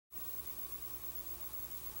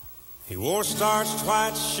He wore starched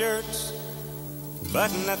white shirts,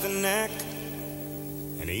 button at the neck,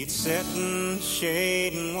 and he'd sit in the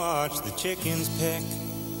shade and watch the chickens peck.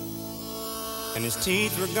 And his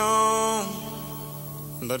teeth were gone,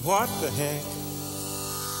 but what the heck?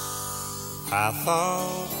 I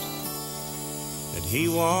thought that he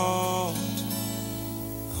walked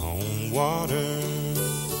on water.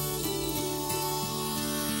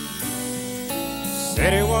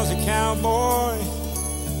 Said he was a cowboy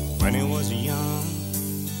when he was young.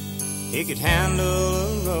 He could handle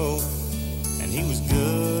a rope, and he was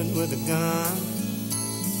good with a gun.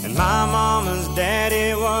 And my mama's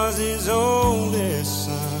daddy was his oldest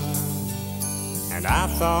son. And I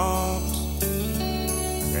thought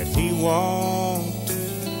that he walked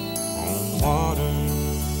on water.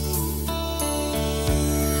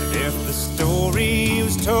 And if the story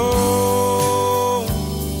was told,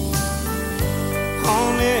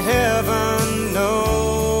 only heaven knows.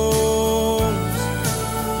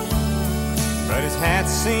 But his hat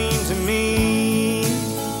seemed to me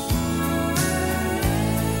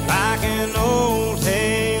like an old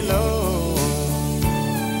halo.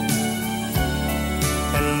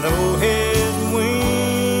 And though his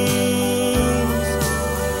wings,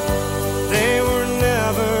 they were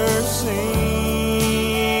never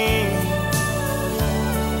seen,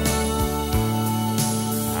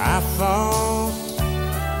 I thought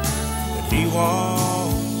that he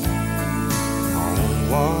walked on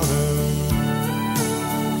water.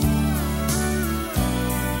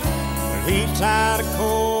 He tied a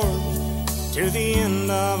cord to the end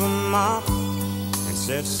of a mop and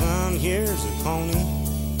said, son, here's a pony,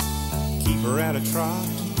 keep her at a trot.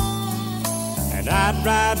 And I'd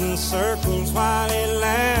ride in circles while he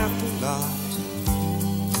laughed a lot.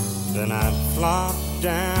 Then I'd flop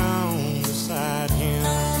down beside him.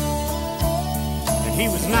 And he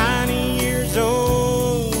was 90 years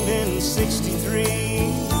old in 63,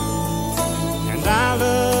 and I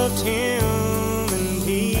loved him and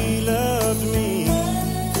he loved me.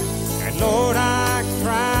 And Lord, I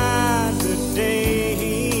cried the day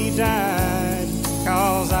he died,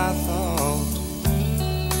 'cause I thought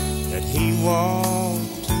that he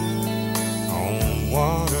walked on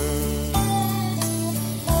water.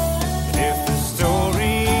 And if the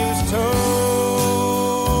story was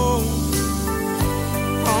told,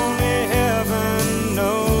 only heaven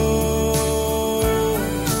knows.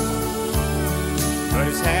 But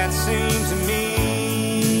his hat seemed to me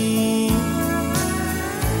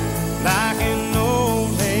like an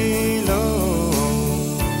old halo.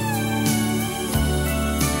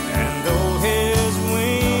 And though his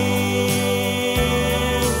wings,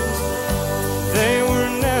 they were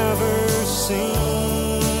never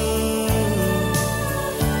seen,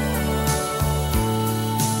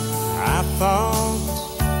 I thought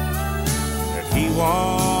that he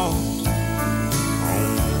walked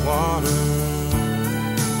on water.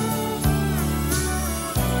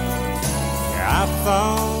 I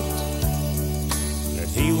thought that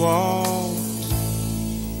he walked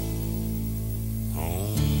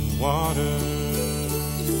on water.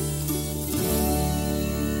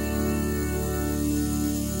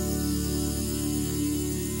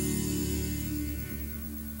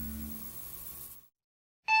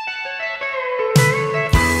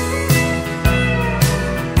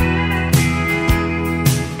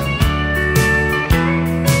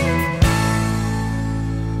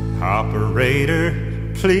 Operator,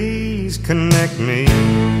 please connect me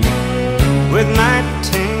with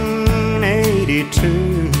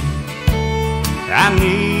 1982. I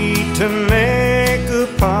need to make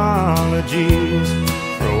apologies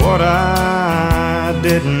for what I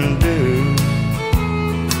didn't do.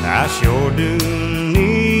 I sure do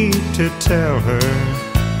need to tell her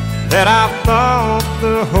that I thought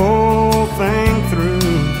the whole thing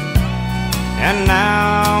through. And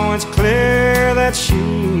now it's clear that she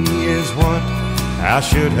is what I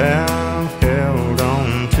should have held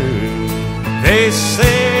on to. They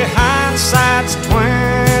say hindsight's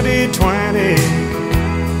 20/20,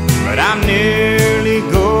 but I'm nearly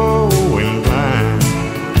going blind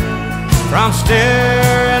from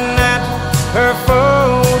staring at her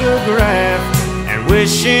photograph and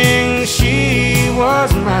wishing she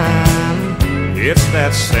was mine. It's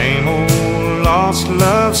that same old lost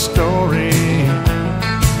love story.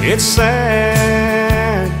 It's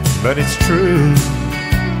sad, but it's true.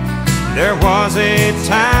 There was a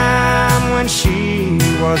time when she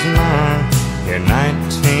was mine in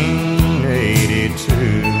 1982.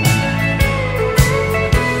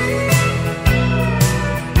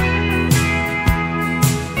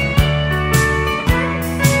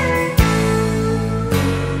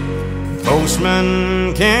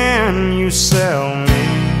 Postman, can you sell me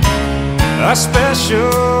a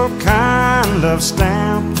special kind of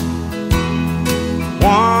stamp,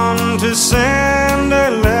 one to send a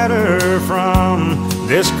letter from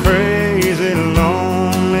this crazy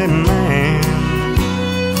lonely man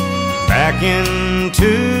back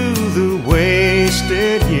into the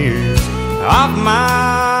wasted years of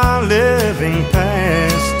my living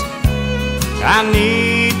past. I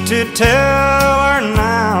need to tell her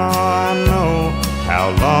now I know how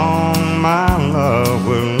long my love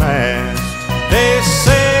will last. They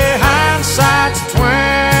say hindsight's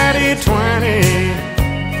 20/20,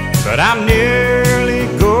 but I'm nearly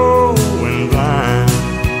going blind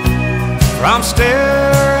from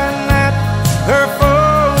staring at her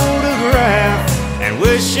photograph and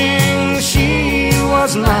wishing she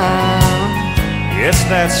was mine. It's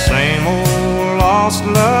that same old lost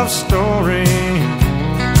love story.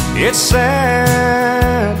 It's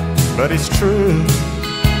sad, but it's true.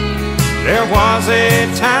 There was a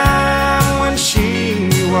time when she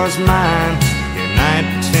was mine in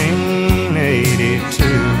 1982.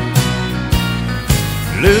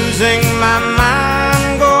 Losing my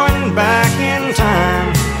mind, going back in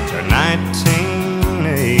time to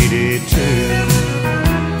 1982.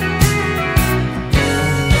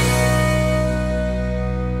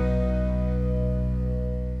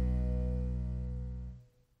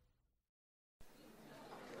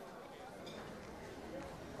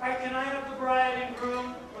 Can I have the bride and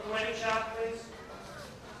groom for the wedding shot, please?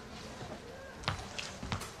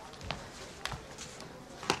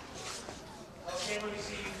 Okay, let me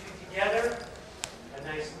see you two together. A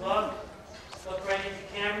nice look. Look right into the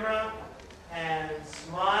camera and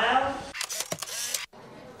smile.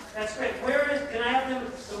 That's great. Can I have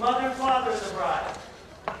the mother and father of the bride?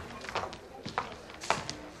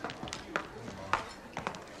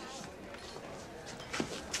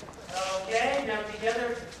 Okay, now together.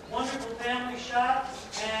 Wonderful family shot,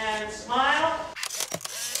 and smile.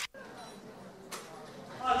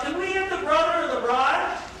 Can we get the brother of the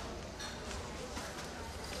bride?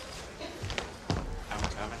 I'm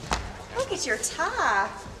coming. Look at your tie.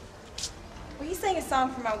 Will you sing a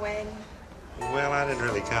song for my wedding? Well, I didn't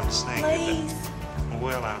really come to sing. Please.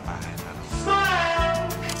 Well, I might. Smile.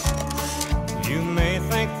 You may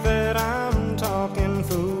think that I'm talking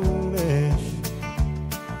foolish.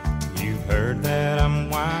 You've heard that I'm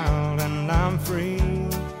wild and I'm free.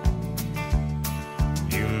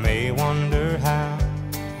 You may wonder how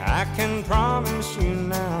I can promise you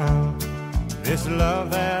now this love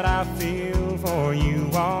that I feel for you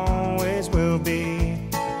always will be.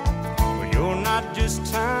 But you're not just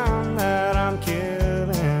time that I'm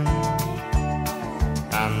killing.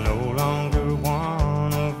 I'm no longer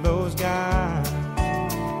one of those guys.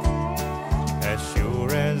 As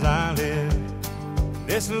sure as I live,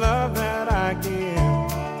 this love that I give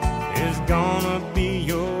is gonna be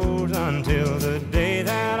yours until the day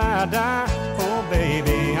that I die. Oh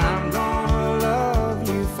baby, I'm gonna love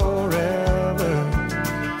you forever,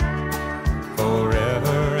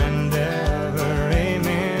 forever and ever,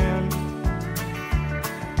 amen.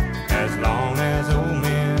 As long as old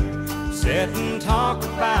men sit and talk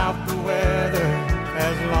about the weather,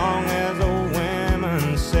 as long as old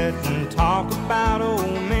women sit and talk about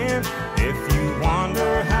old men. If you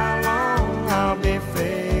wonder how long I'll be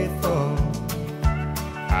faithful,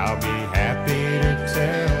 I'll be happy to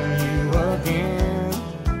tell you again.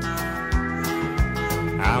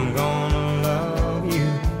 I'm gonna love you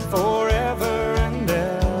forever and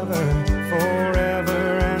ever, forever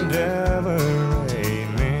and ever,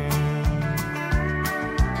 amen.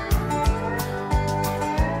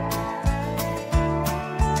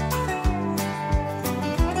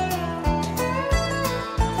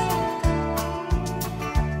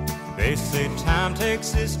 They say time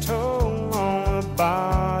takes its toll on the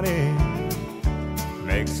body,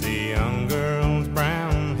 makes the young girl's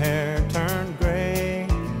brown hair turn gray.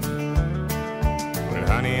 Well,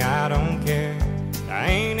 honey, I don't care. I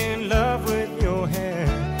ain't in love with your hair.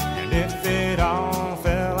 And if it all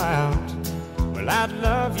fell out, well, I'd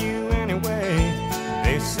love you anyway.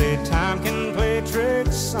 They say time can play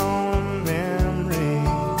tricks on memory,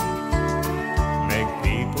 make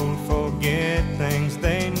people forget things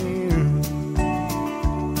they knew.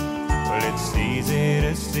 It's easy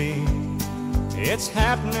to see, it's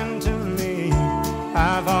happening to me.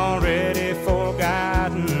 I've already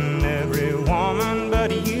forgotten every woman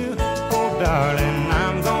but you. Oh darling,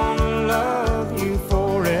 I'm gonna love you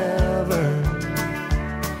forever,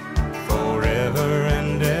 forever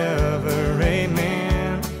and ever,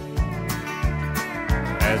 amen.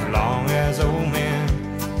 As long as old men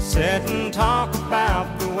sit and talk about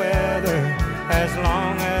the weather, as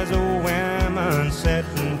long as old women sit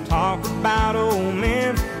and talk about old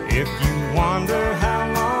men. If you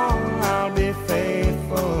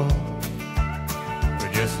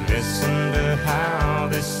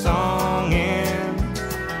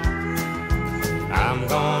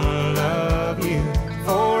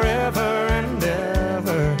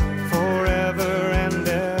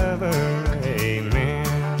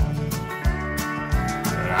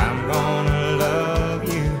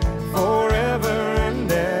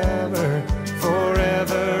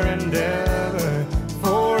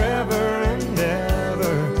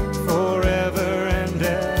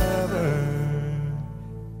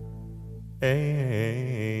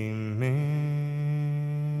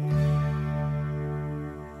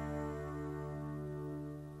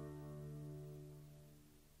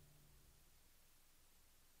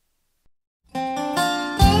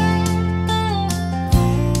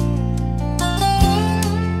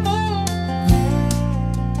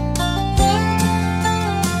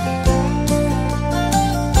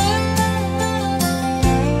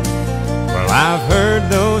I've heard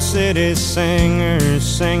those city singers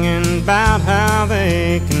singing about how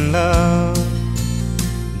they can love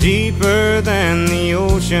deeper than the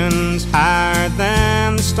oceans, higher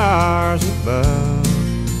than the stars above.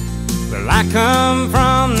 Well, I come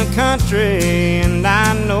from the country and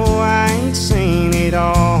I know I ain't seen it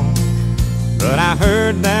all, but I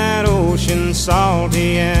heard that ocean's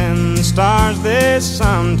salty and the stars they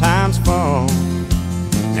sometimes fall,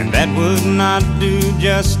 and that would not do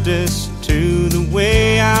justice to the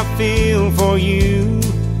way I feel for you.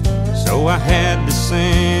 So I had to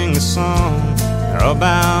sing a song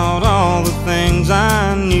about all the things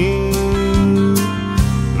I knew.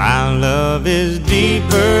 My love is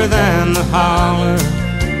deeper than the holler,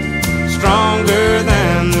 stronger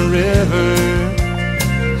than the river,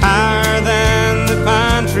 higher than the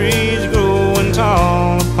pine trees growing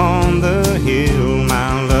tall upon the hill.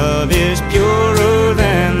 My love is purer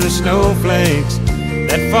than the snowflakes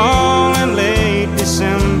that fall in late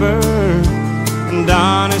December, and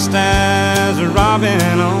honest as a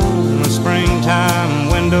robin on a springtime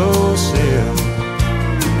windowsill,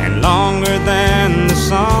 and longer than the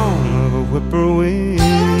song of a whippoorwill.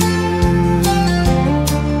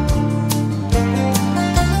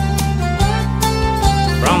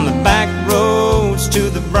 From the back roads to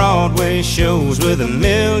the Broadway shows with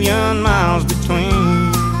 1,000,000 miles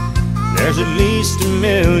between, there's at least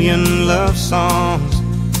 1,000,000 love songs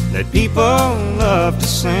that people love to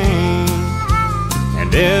sing.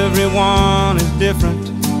 And everyone is different,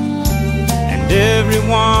 and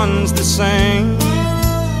everyone's the same,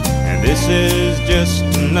 and this is just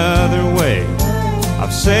another way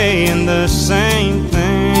of saying the same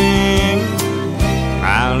thing.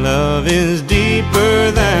 My love is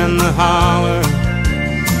deeper than the holler,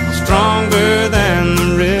 stronger than the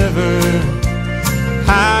river,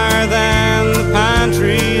 higher than the pine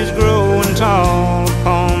trees growing tall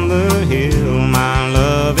upon the hill. My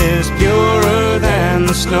love is purer than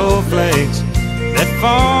the snowflakes that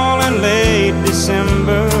fall in late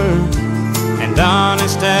December, and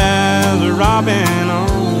honest as a robin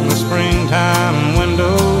on a springtime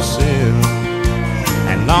windowsill,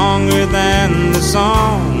 and longer than the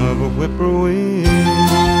song of a whippoorwill.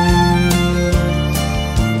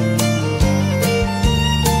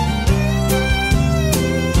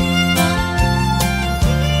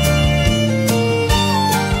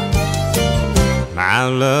 My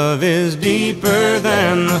love is deeper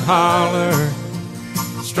than the holler,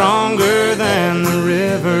 stronger than the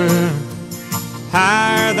river,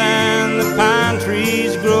 higher than the pine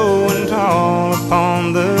trees growing tall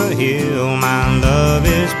upon the hill. My love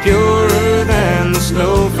is purer than the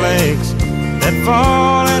snowflakes that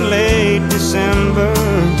fall in late December,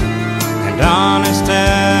 and honest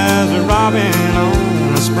as a robin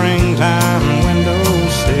on a springtime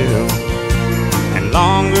windowsill, and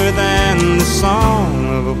longer than the song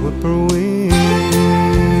of a whippoorwill.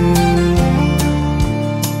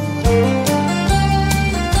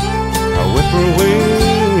 A whippoorwill.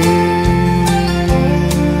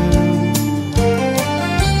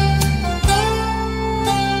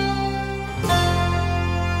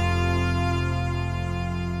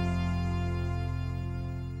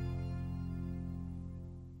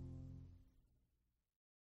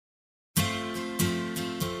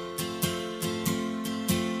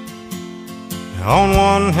 On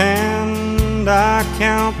one hand, I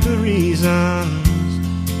count the reasons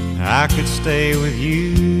I could stay with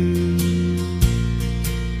you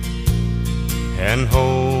and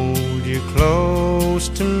hold you close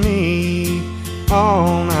to me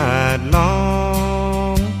all night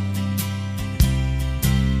long.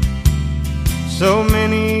 So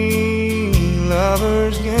many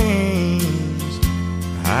lovers' games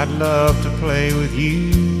I'd love to play with you.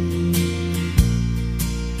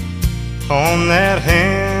 On that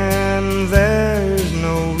hand, there's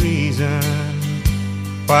no reason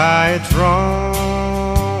why it's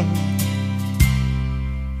wrong,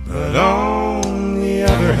 but on the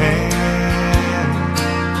other hand,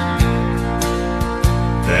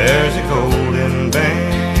 there's a golden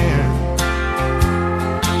band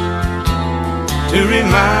to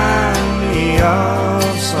remind me of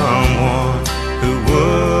someone who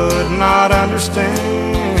would not understand.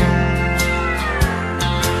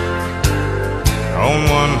 On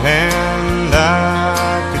one hand,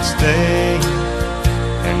 I could stay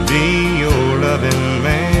and be your loving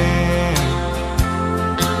man,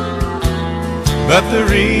 but the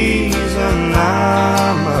reason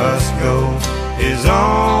I must go is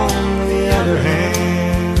on the other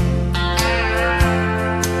hand.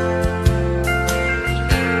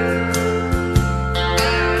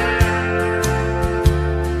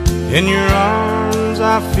 In your arms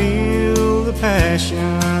I feel the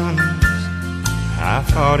passions I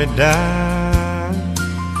thought it died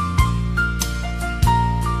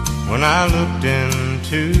when I looked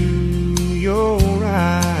into your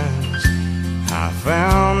eyes. I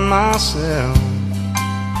found myself,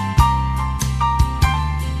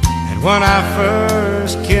 and when I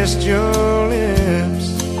first kissed your lips,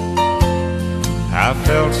 I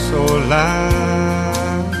felt so alive.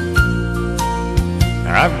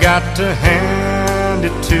 I've got to hand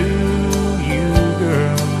it to you,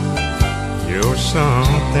 girl, you're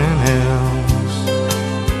something else.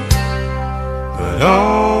 But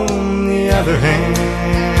on the other hand,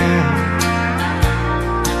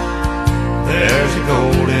 there's a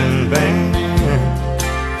golden band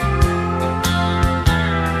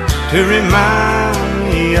to remind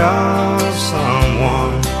me of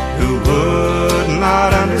someone who would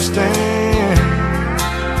not understand.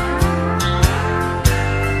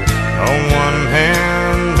 On one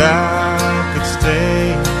hand, I could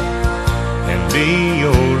stay and be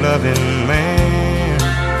your loving man,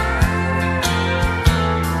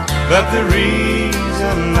 but the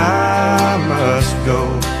reason I must go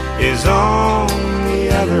is on the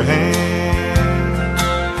other hand.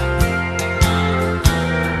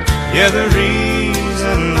 Yeah, the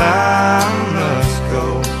reason I must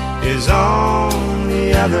go is on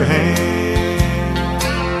the other hand.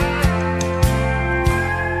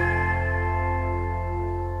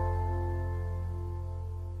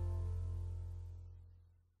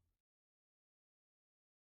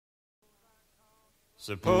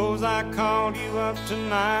 Suppose I called you up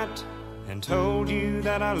tonight and told you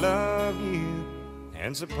that I love you,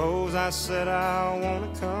 and suppose I said I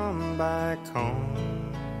want to come back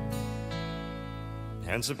home,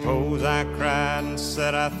 and suppose I cried and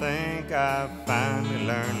said I think I've finally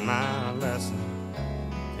learned my lesson,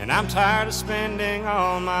 and I'm tired of spending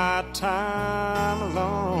all my time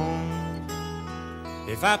alone.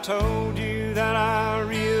 If I told you that I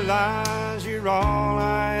realize you're all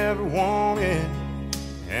I ever wanted,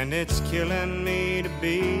 and it's killing me to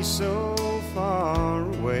be so far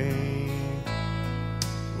away,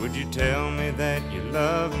 would you tell me that you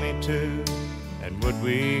love me too? And would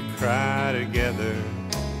we cry together?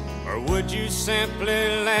 Or would you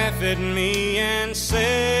simply laugh at me and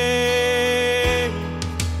say,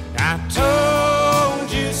 I told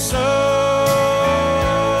you so?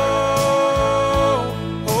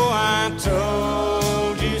 Oh, I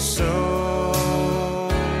told you so.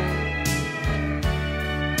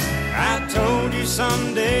 I told you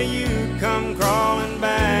someday you'd come crawling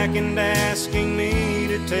back and asking me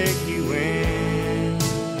to take you in.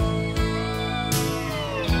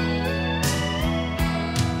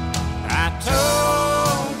 I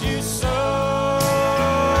told you so,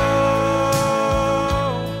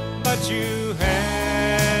 but you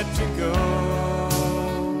had to go.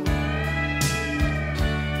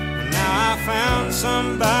 And now I found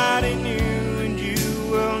somebody new, and you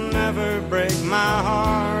will never break my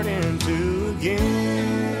heart in two again.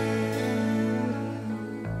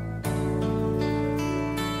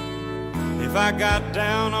 If I got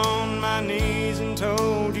down on my knees and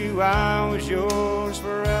told you I was yours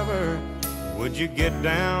forever, would you get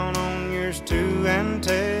down on yours too and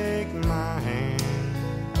take my hand?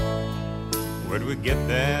 Would we get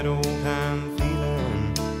that old time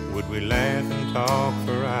feeling? Would we laugh and talk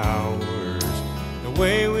for hours, the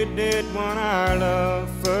way we did when our love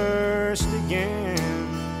first began?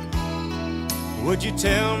 Would you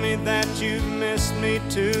tell me that you've missed me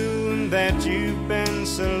too, and that you've been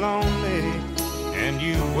so lonely, and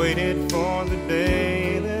you waited for the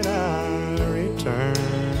day that I return,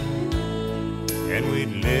 and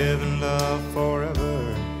we'd live in love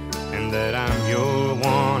forever, and that I'm your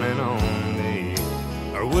one and only?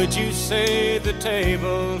 Or would you say the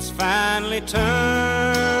tables finally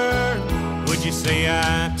turned? Would you say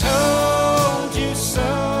I told you so?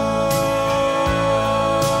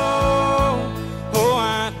 Oh,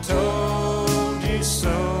 I told you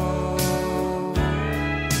so.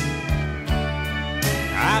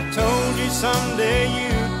 I told you someday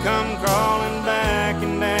you'd come crawling back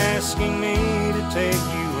and asking me to take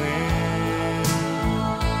you in.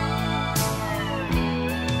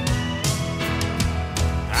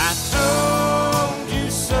 I told you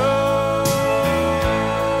so,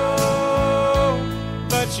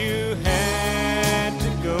 but you had to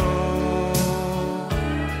go.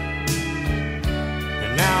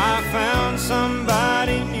 And now I found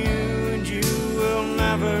somebody new, and you will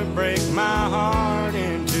never break my heart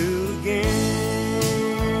in two again.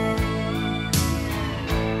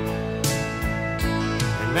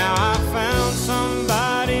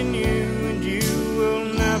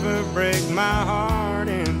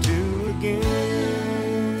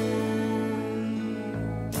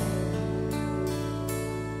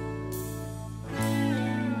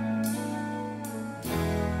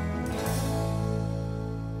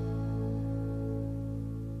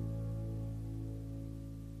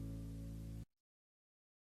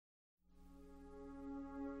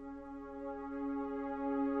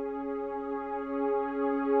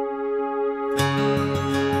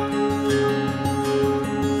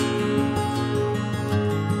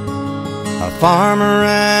 a farmer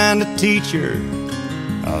and a teacher,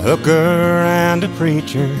 a hooker and a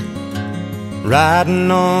preacher, riding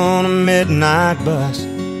on a midnight bus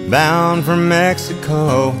bound for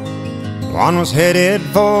Mexico. One was headed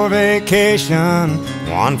for vacation,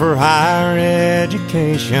 one for higher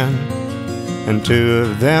education, and two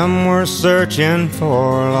of them were searching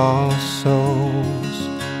for lost souls.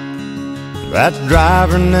 That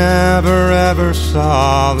driver never ever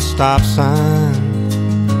saw the stop sign,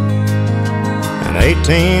 and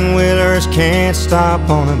 18-wheelers can't stop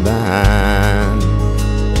on a dime.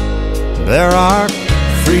 There are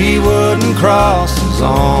 3 wooden crosses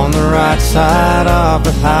on the right side of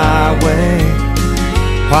the highway.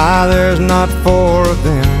 Why there's not 4 of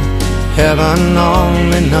them, heaven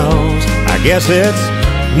only knows. I guess it's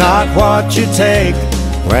not what you take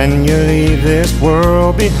when you leave this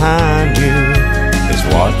world behind you. It's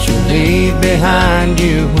what you leave behind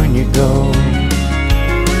you when you go.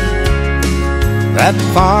 That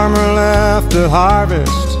farmer left to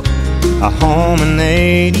harvest a home and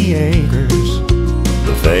 80 acres,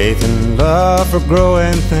 the faith and love for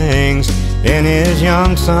growing things in his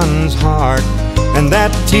young son's heart. And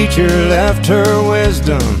that teacher left her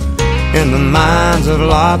wisdom in the minds of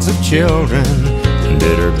lots of children, and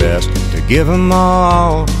did her best to give them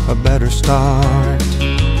all a better start.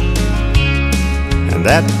 And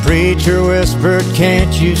that preacher whispered,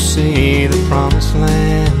 "Can't you see the promised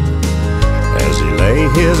land?" as he lay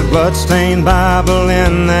his blood-stained Bible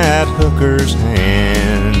in that hooker's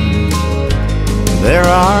hand. There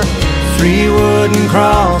are 3 wooden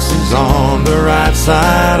crosses on the right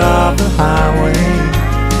side of the highway.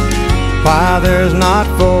 Why there's not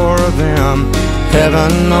 4 of them,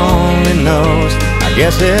 heaven only knows. I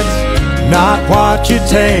guess it's not what you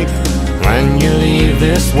take when you leave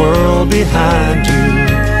this world behind you.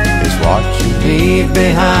 It's what you leave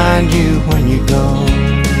behind you when you go.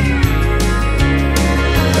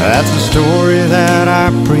 That's the story that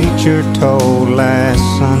our preacher told last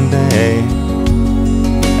Sunday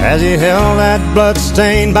as he held that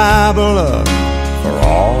blood-stained Bible up for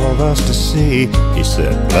all of us to see. He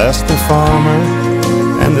said, "Bless the farmer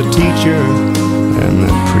and the teacher and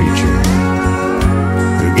the preacher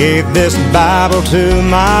who gave this Bible to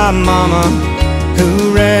my mama, who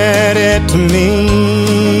read it to me."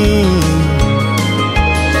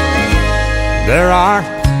 There are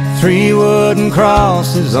 3 wooden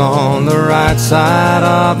crosses on the right side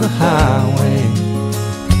of the highway.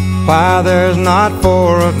 Why there's not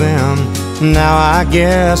 4 of them, now I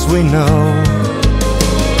guess we know.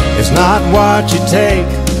 It's not what you take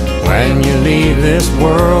when you leave this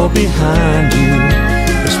world behind you.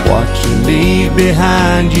 It's what you leave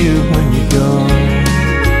behind you when you go.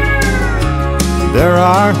 There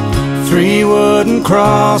are 3 wooden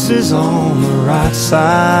crosses on the right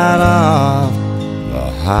side of the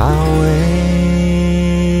highway.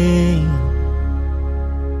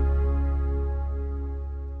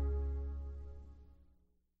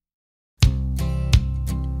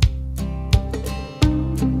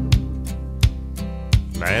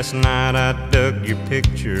 Last night I dug your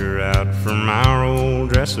picture out from our old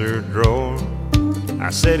dresser drawer. I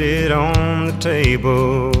set it on the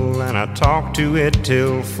table and I talked to it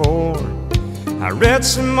till 4. I read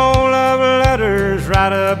some old love letters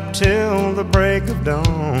right up till the break of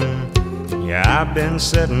dawn. Yeah, I've been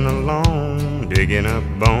sitting alone, digging up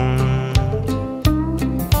bones.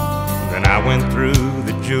 Then I went through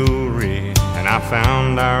the jewelry and I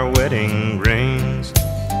found our wedding rings.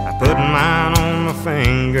 I put mine on my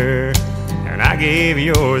finger and I gave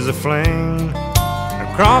yours a fling.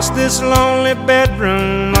 Across this lonely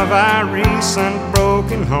bedroom of our recent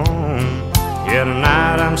broken home, yeah,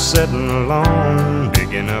 tonight I'm sitting alone,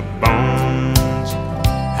 digging up bones.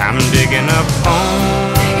 I'm digging up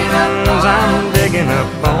bones, I'm digging up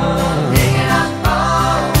bones,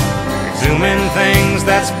 exhuming things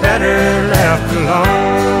that's better left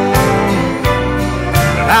alone.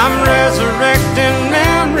 I'm resurrecting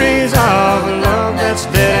memories of a love that's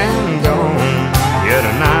dead and gone. Yeah,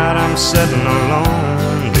 tonight I'm sitting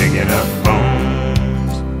alone, digging up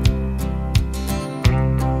bones.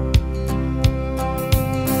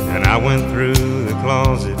 And I went through the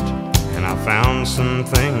closet and I found some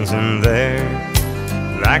things in there,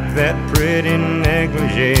 like that pretty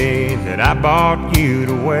negligee that I bought you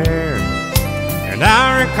to wear. And I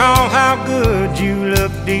recall how good you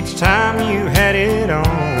looked each time you had it on.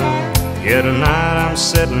 Yeah, tonight I'm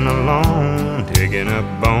sitting alone, digging up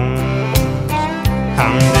bones.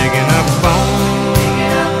 I'm digging up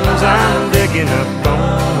bones, I'm digging up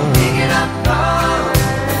bones,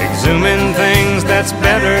 exhuming things that's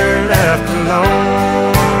better left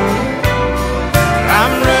alone.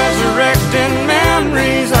 I'm resurrecting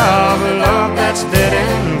memories of a love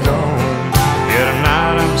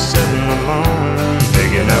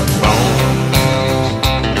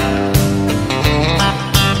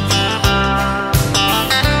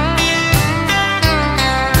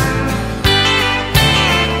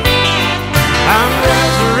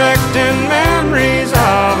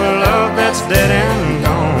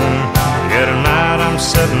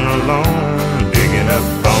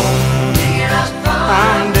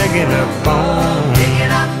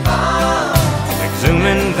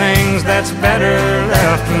that's better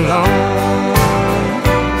left alone.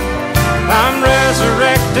 I'm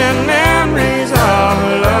resurrecting memories of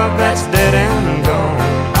love that's dead and gone.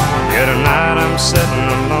 Yet tonight I'm sitting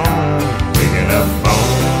alone, digging up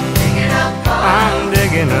bones. I'm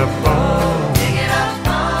digging up bones,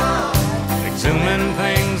 exhuming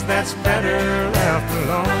things that's better left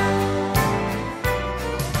alone.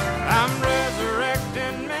 I'm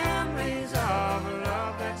resurrecting memories of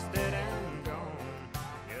love that's dead and gone.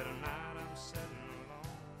 Yet tonight I'm sitting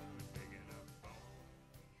alone, digging up bones.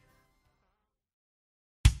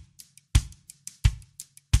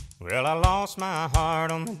 Well, I lost my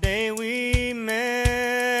heart on the day we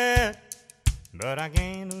met, but I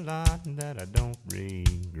gained a lot that I don't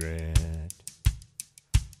regret.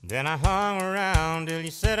 Then I hung around till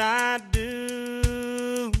you said I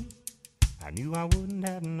do. I knew I wouldn't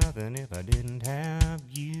have nothing if I didn't have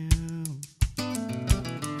you.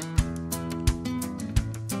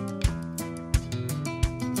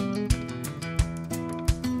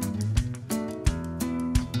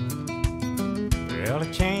 Well,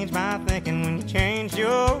 it changed my thinking when you changed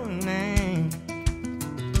your name,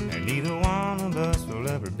 and neither one of us will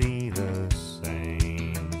ever be the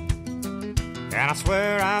same. And I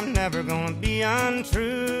swear I'm never gonna be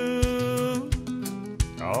untrue,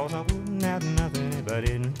 'cause I wouldn't have nothing if I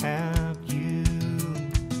didn't have you.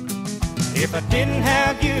 If I didn't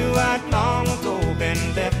have you, I'd long ago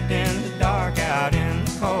been left in the dark, out in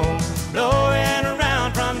the cold, blowing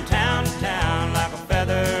around from town to town like a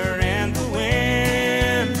feather in the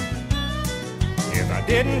wind. If I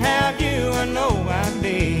didn't have you, I know I'd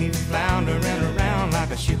be floundering around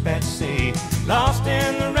like a ship at sea, lost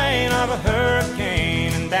in the rain of a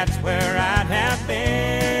hurricane, and that's where I'd have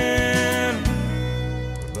been.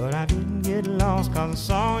 But I didn't get lost 'cause I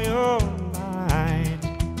saw your light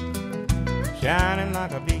shining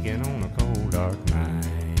like a beacon on a cold dark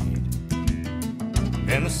night.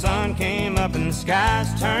 Then the sun came up and the skies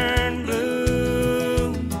turned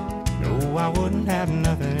blue. No, I wouldn't have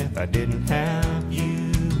nothing if I didn't have you.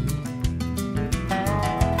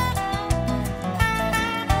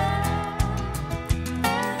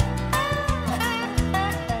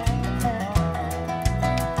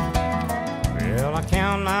 Well, I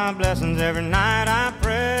count my blessings every night I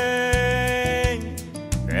pray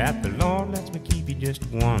that the Lord lets me keep you just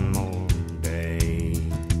one more day.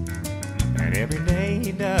 And every day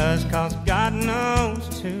He does, 'cause God knows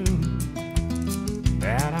too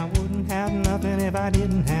that I wouldn't have nothing if I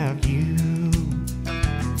didn't have you.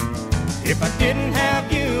 If I didn't have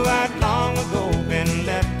you, I'd long ago been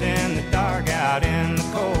left in the dark, out in the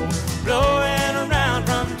cold, blowing around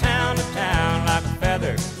from town to town like a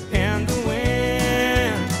feather in the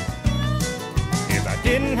wind. If I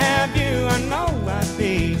didn't have you, I know I'd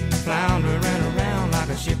be floundering around like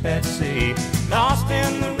a ship at sea, lost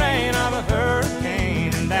in the rain of a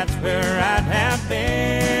hurricane, and that's where I'd have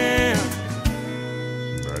been.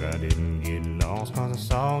 But I didn't get lost 'cause I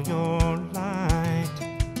saw your light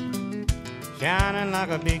shining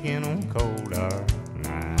like a beacon on a cold dark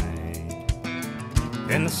night.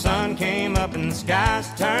 Then the sun came up and the skies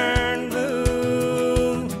turned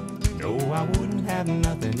blue. No, I wouldn't have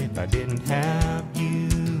nothing if I didn't have you.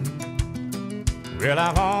 Well,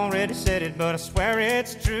 I've already said it, but I swear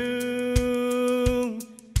it's true.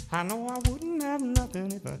 I know I wouldn't have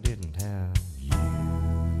nothing if I didn't have you.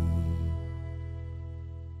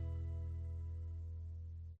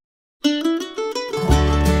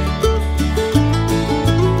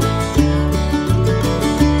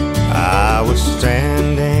 I was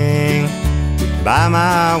standing by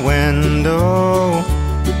my window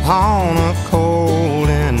on a cold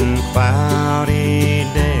and cloudy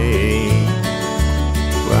day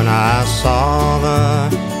when I saw the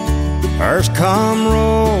hearse come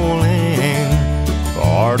rolling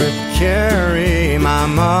for to carry my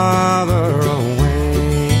mother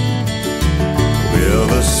away. Will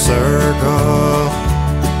the circle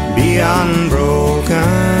be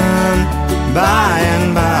unbroken by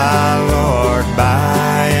and by, Lord,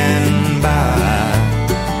 by and by?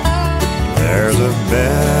 There's a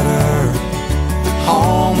better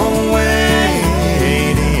home awaiting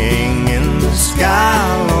in the sky,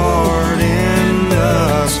 Lord, in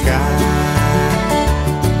the sky.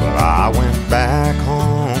 Well, I went back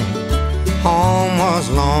home, home was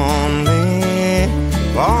lonely,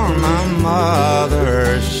 for my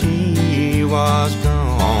mother, she was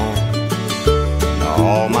gone. And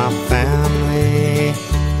all my family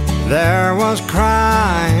there was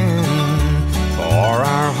crying, for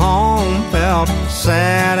our home felt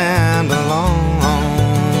sad and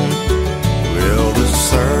alone. Will the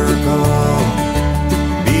circle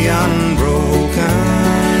be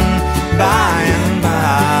unbroken by and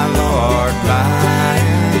by, Lord?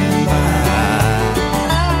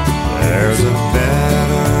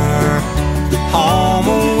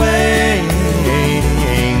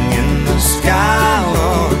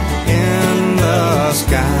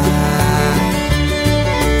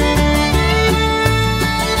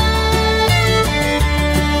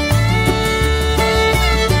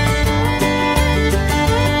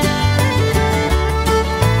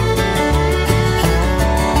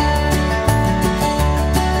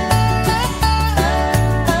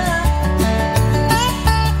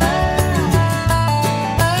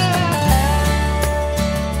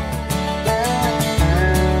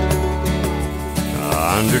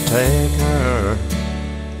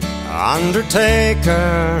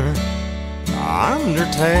 Undertaker,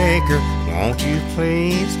 Undertaker, won't you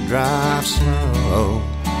please drive slow?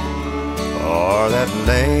 For that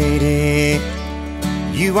lady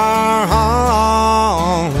you are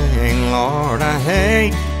hauling, Lord, I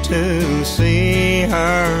hate to see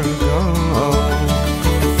her go.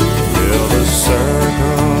 Will the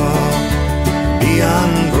circle be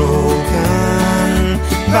unbroken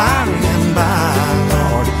by and by,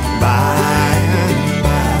 Lord, by and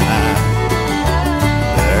by?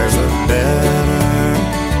 There's a better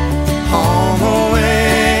home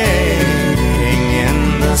awaiting in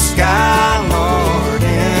the sky, Lord,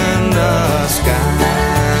 in the sky.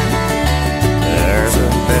 There's a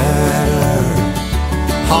better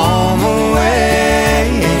home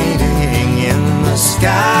awaiting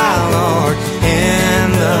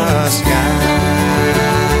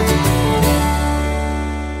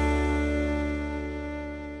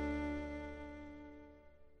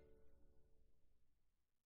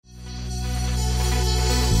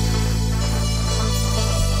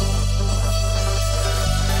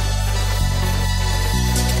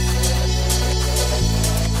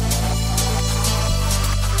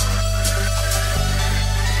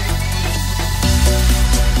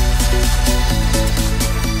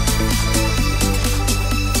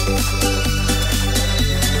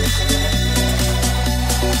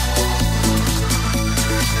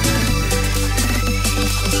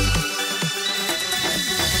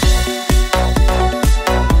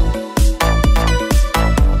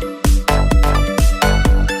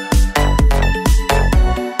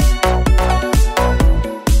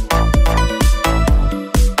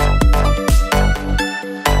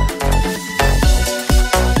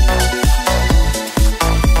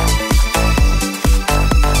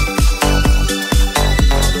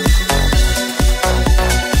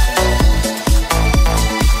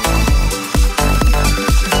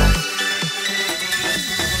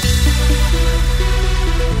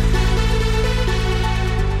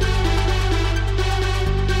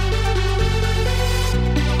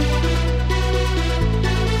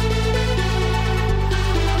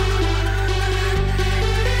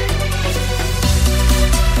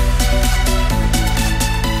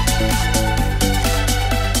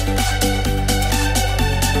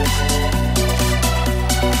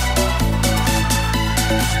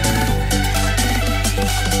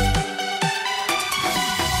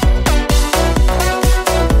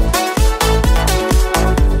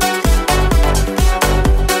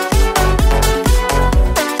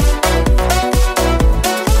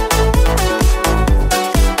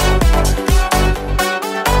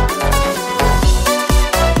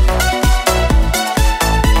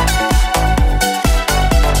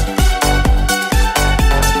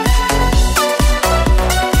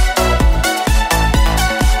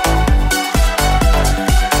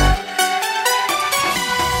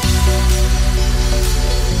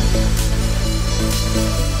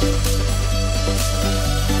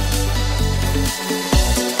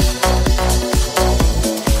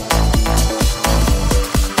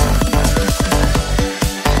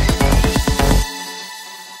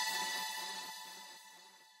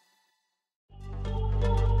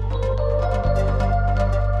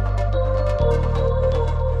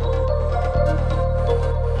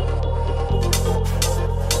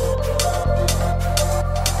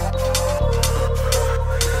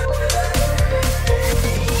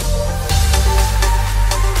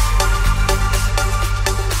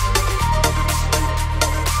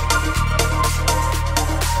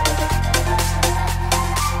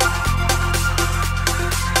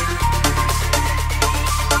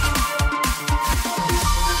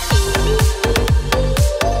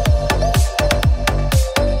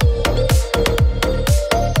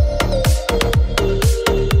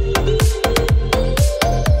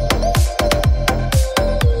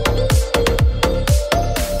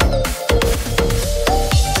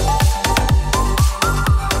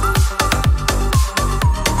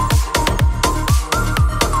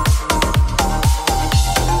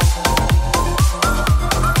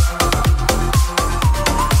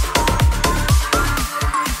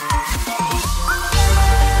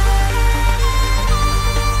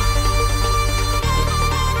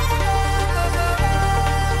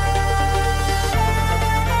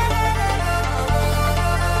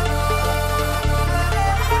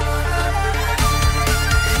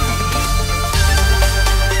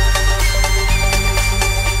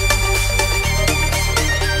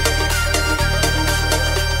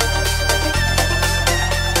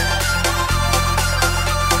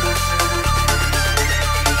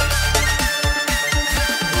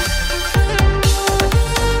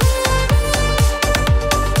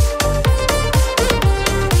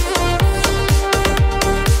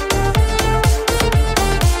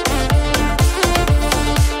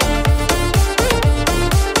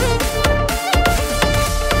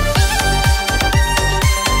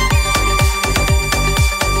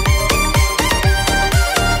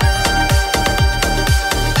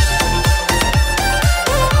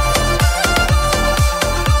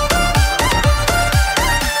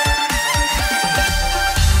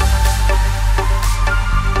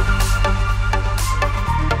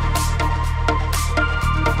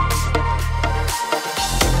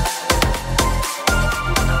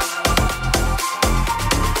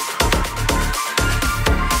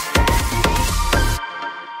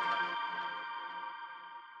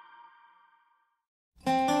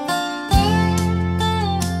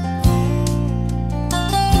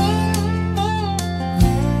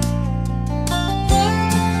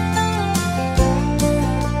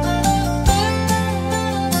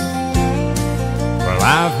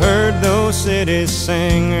I've heard those city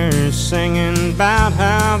singers singing about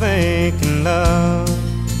how they can love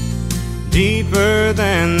deeper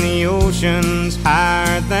than the oceans,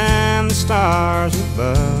 higher than the stars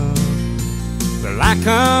above. Well, I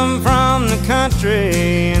come from the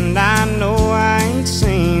country and I know I ain't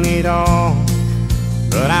seen it all,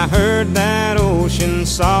 but I heard that ocean's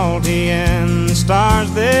salty and the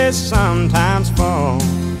stars they sometimes fall,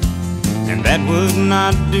 and that would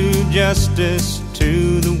not do justice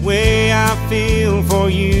to the way I feel for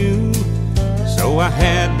you. So I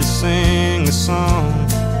had to sing a song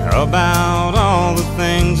about all the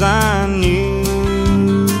things I knew.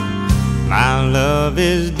 My love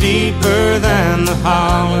is deeper than the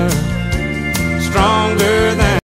holler